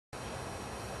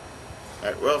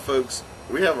Alright, well folks,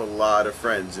 we have a lot of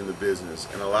friends in the business,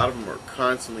 and a lot of them are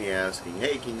constantly asking,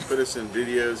 hey, can you put us in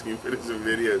videos, can you put us in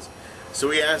videos? So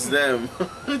we asked them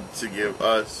to give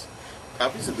us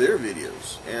copies of their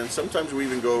videos, and sometimes we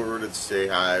even go over to say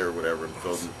hi or whatever and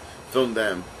film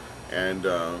them, and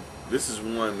this is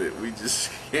one that we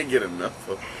just can't get enough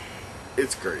of.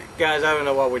 It's great. Guys, I don't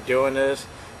know why we're doing this,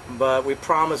 but we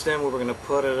promised him we were going to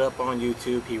put it up on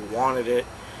YouTube. He wanted it,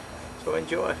 so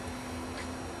enjoy.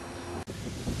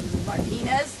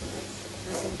 Martinez.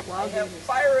 I have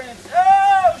fire in it.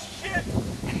 Oh shit!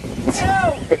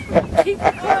 No!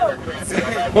 No!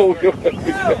 Oh God!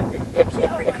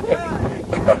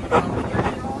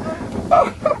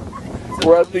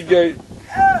 We're at the gate.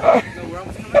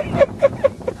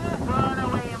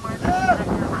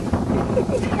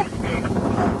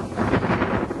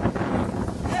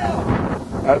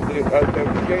 At the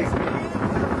gate.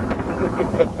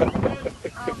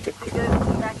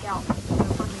 Back out.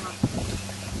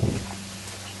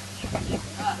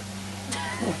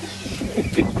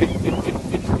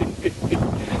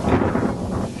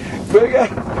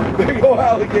 Big old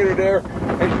alligator there,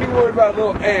 and she worried about a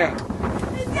little ant.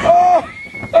 Oh!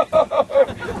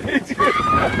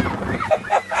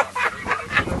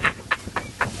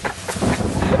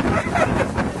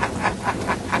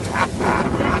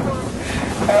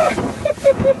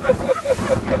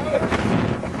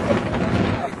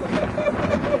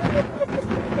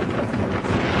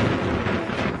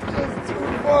 That's too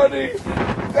funny.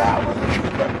 That was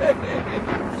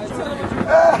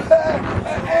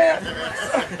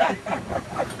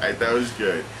Alright, that was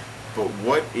good. But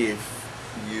what if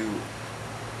you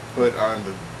put on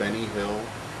the Benny Hill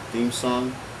theme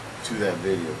song to that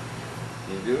video?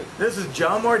 Can you do it? This is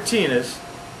John Martinez.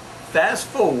 Fast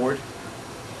forward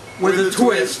with a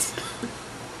twist.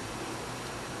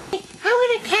 I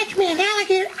want to catch me an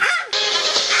alligator.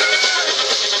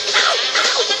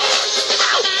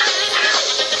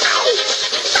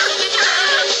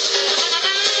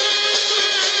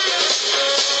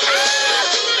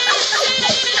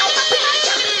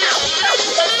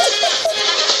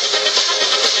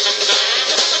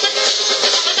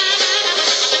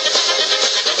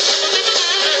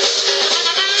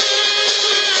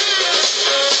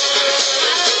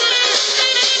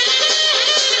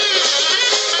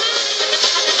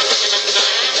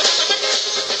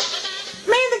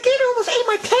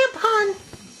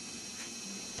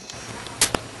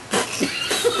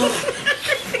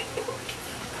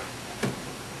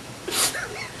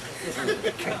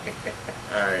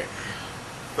 Alright,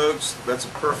 folks, that's a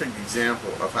perfect example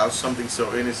of how something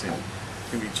so innocent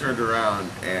can be turned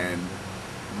around and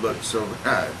look so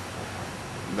bad.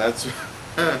 That's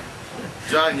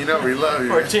John, you know we love you.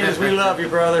 Martinez, we love you,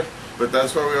 brother. But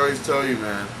that's why we always tell you,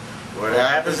 man, what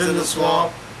happens in the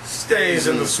swamp stays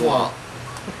in the swamp.